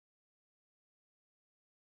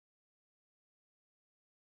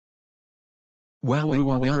Wow, wow,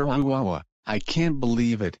 wow, wow, wow, wow, wow. I can't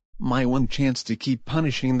believe it, my one chance to keep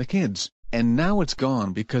punishing the kids, and now it's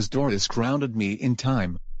gone because Doris grounded me in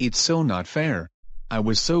time. It's so not fair. I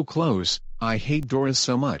was so close. I hate Doris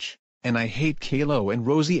so much, and I hate Caillou and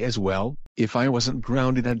Rosie as well. If I wasn't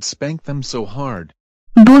grounded I'd spank them so hard.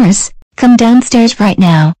 Boris, come downstairs right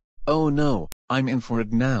now. Oh no, I'm in for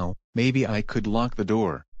it now. Maybe I could lock the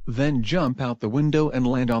door, then jump out the window and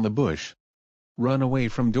land on the bush. Run away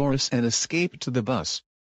from Doris and escape to the bus.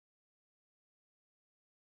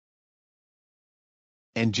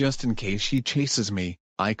 And just in case she chases me,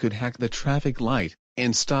 I could hack the traffic light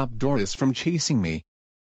and stop Doris from chasing me.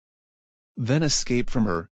 Then escape from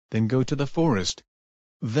her, then go to the forest.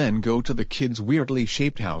 Then go to the kids' weirdly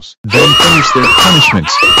shaped house. Then finish their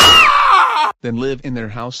punishments. Then live in their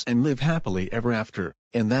house and live happily ever after.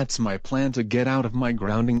 And that's my plan to get out of my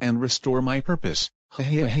grounding and restore my purpose.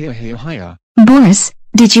 Hiya. Boris,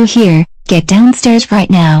 did you hear? Get downstairs right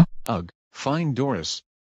now. Ugh, fine Doris.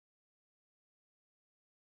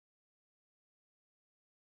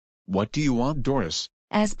 What do you want, Doris?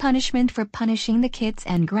 As punishment for punishing the kids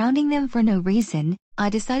and grounding them for no reason, I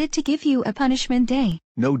decided to give you a punishment day.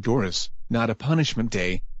 No, Doris, not a punishment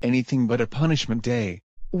day, anything but a punishment day.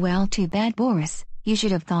 Well, too bad, Boris. You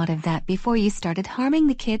should have thought of that before you started harming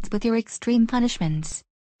the kids with your extreme punishments.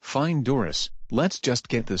 Fine, Doris, let's just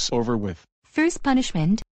get this over with. First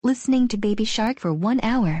punishment, listening to Baby Shark for 1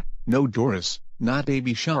 hour. No, Doris, not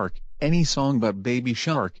Baby Shark, any song but Baby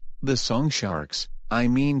Shark. The song Sharks, I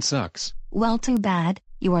mean sucks. Well, too bad.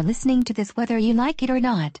 You are listening to this whether you like it or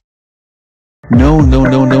not. No.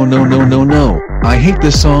 I hate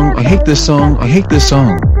this song, I hate this song, I hate this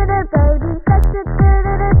song.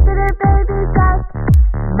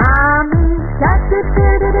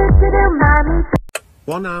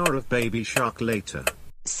 1 hour of Baby Shark later.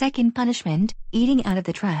 Second punishment, eating out of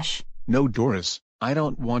the trash. No, Doris, I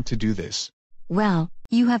don't want to do this. Well,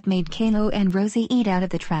 you have made Caillou and Rosie eat out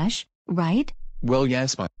of the trash, right? Well,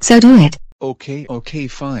 yes, but... So do it. Okay,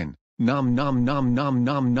 fine. Nom.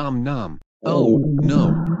 Oh,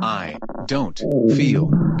 no, I don't feel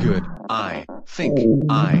good. I think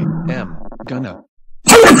I am gonna...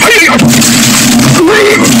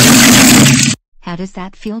 How does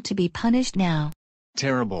that feel to be punished now?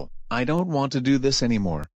 Terrible. I don't want to do this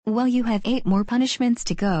anymore. Well, you have 8 more punishments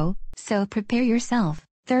to go, so prepare yourself.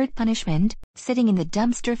 Third punishment, sitting in the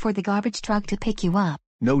dumpster for the garbage truck to pick you up.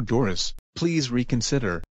 No, Doris, please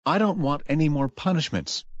reconsider. I don't want any more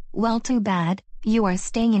punishments. Well, too bad. You are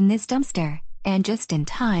staying in this dumpster, and just in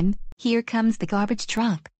time, here comes the garbage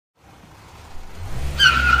truck.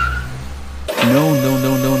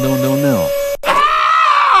 No.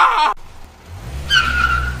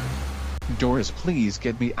 Doris, please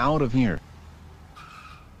get me out of here.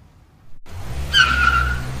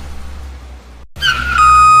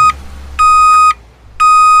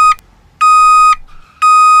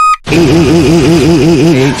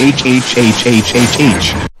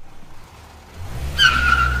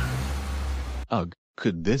 Ugh,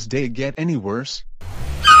 could this day get any worse?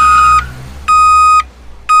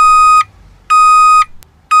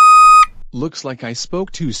 Looks like I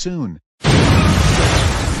spoke too soon.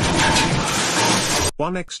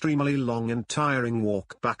 One extremely long and tiring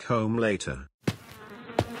walk back home later.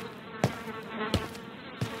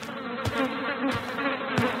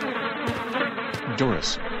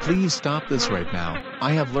 Doris, please stop this right now.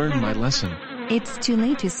 I have learned my lesson. It's too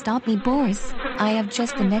late to stop me, Boris. I have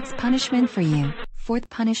just the next punishment for you. Fourth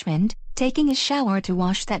punishment, taking a shower to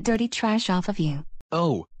wash that dirty trash off of you.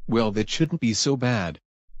 Oh, well, that shouldn't be so bad.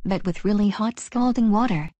 But with really hot scalding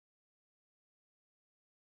water.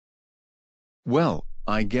 Well,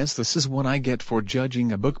 I guess this is what I get for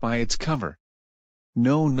judging a book by its cover.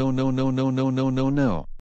 No.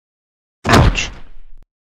 Ouch.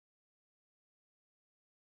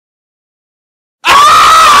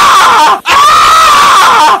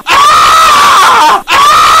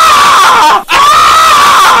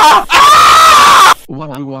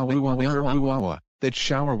 That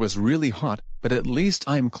shower was really hot, but at least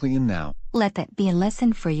I'm clean now. Let that be a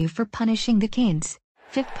lesson for you for punishing the kids.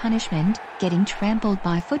 Fifth punishment, getting trampled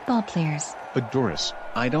by football players. But Doris,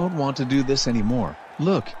 I don't want to do this anymore.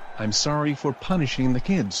 Look, I'm sorry for punishing the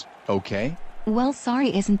kids, okay? Well,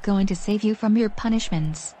 sorry isn't going to save you from your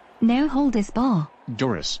punishments. Now hold this ball.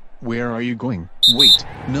 Doris, where are you going? Wait,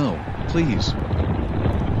 no, please.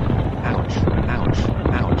 Ouch.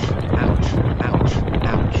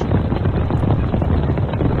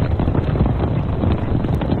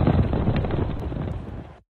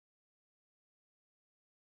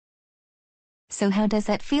 So how does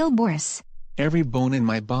that feel, Boris? Every bone in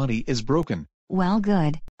my body is broken. Well,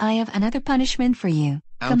 good. I have another punishment for you.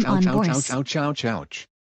 Ouch, Come on, ouch, ouch, Boris. ouch, ouch, ouch, ouch.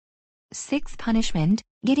 Sixth punishment,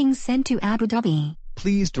 getting sent to Abu Dhabi.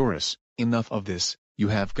 Please, Doris, enough of this. You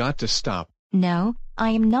have got to stop. No,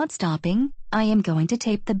 I am not stopping. I am going to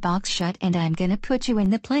tape the box shut and I'm gonna put you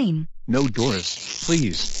in the plane. No, Doris,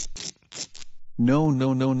 please. No,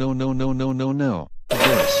 no, no, no, no, no, no, no, no.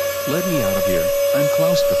 Doris, let me out of here. I'm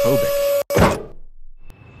claustrophobic.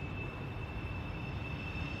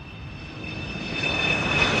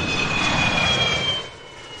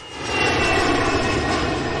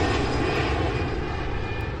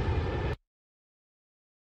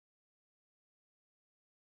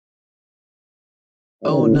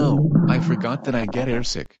 Oh no, I forgot that I get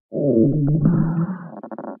airsick.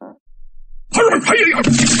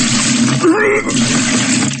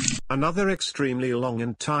 Another extremely long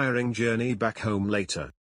and tiring journey back home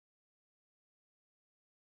later.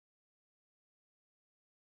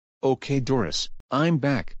 Okay, Doris, I'm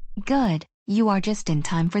back. Good, you are just in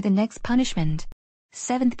time for the next punishment.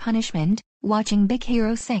 Seventh punishment, watching Big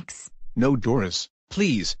Hero 6. No, Doris,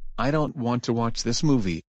 please, I don't want to watch this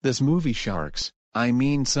movie. This movie sharks. I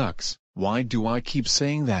mean sucks. Why do I keep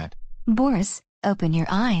saying that? Boris, open your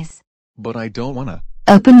eyes. But I don't wanna.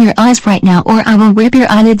 Open your eyes right now or I will rip your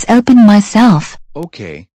eyelids open myself.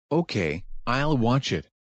 Okay, I'll watch it.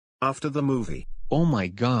 After the movie. Oh my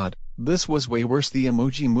god, this was way worse the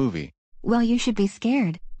Emoji Movie. Well, you should be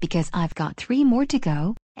scared, because I've got 3 more to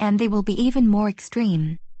go, and they will be even more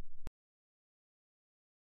extreme.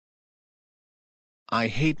 I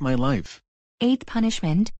hate my life. Eighth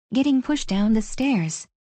punishment, getting pushed down the stairs.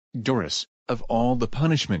 Doris, of all the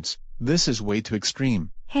punishments, this is way too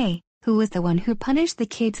extreme. Hey, who was the one who punished the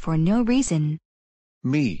kids for no reason?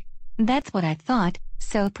 Me. That's what I thought,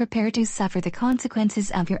 so prepare to suffer the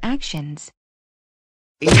consequences of your actions.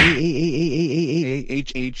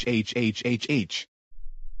 H.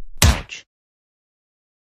 Ouch.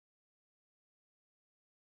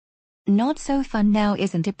 Not so fun now,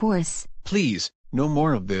 isn't it, Boris? Please, no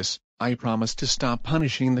more of this. I promise to stop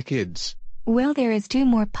punishing the kids. Well, there is 2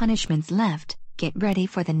 more punishments left. Get ready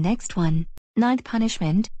for the next one. Ninth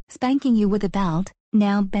punishment, spanking you with a belt.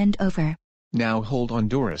 Now bend over. Now hold on,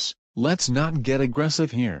 Doris. Let's not get aggressive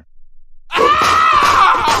here.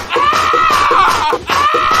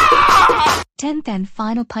 10th and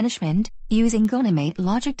final punishment, using gonamate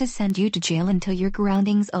logic to send you to jail until your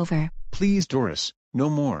grounding's over. Please, Doris, no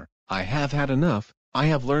more. I have had enough. I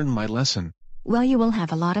have learned my lesson. Well, you will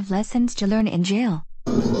have a lot of lessons to learn in jail.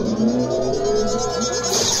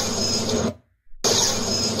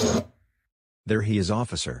 There he is,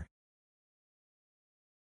 officer.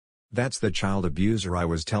 That's the child abuser I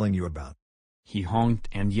was telling you about. He honked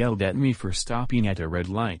and yelled at me for stopping at a red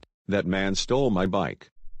light. That man stole my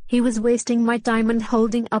bike. He was wasting my time and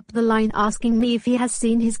holding up the line asking me if he has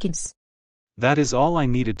seen his kids. That is all I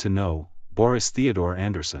needed to know, Boris Theodore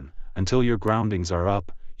Anderson. Until your groundings are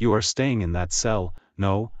up, you are staying in that cell.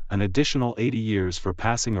 No, an additional 80 years for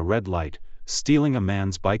passing a red light, stealing a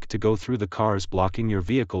man's bike to go through the cars blocking your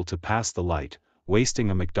vehicle to pass the light, wasting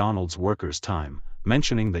a McDonald's worker's time,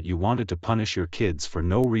 mentioning that you wanted to punish your kids for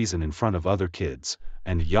no reason in front of other kids,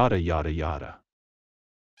 and yada yada yada.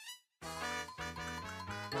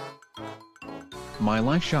 My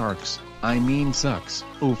life sharks, I mean sucks.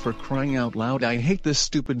 Oh, for crying out loud, I hate this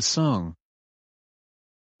stupid song.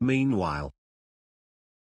 Meanwhile.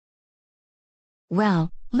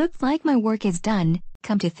 Well, looks like my work is done.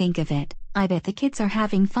 Come to think of it, I bet the kids are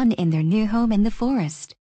having fun in their new home in the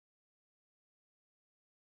forest.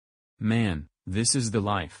 Man, this is the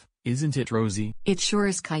life, isn't it, Rosie? It sure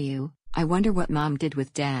is, Caillou. I wonder what Mom did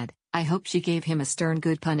with Dad. I hope she gave him a stern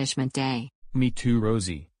good punishment day. Me too,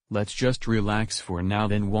 Rosie. Let's just relax for now,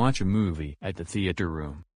 then watch a movie at the theater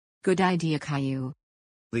room. Good idea, Caillou.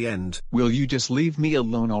 The end. Will you just leave me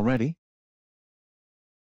alone already?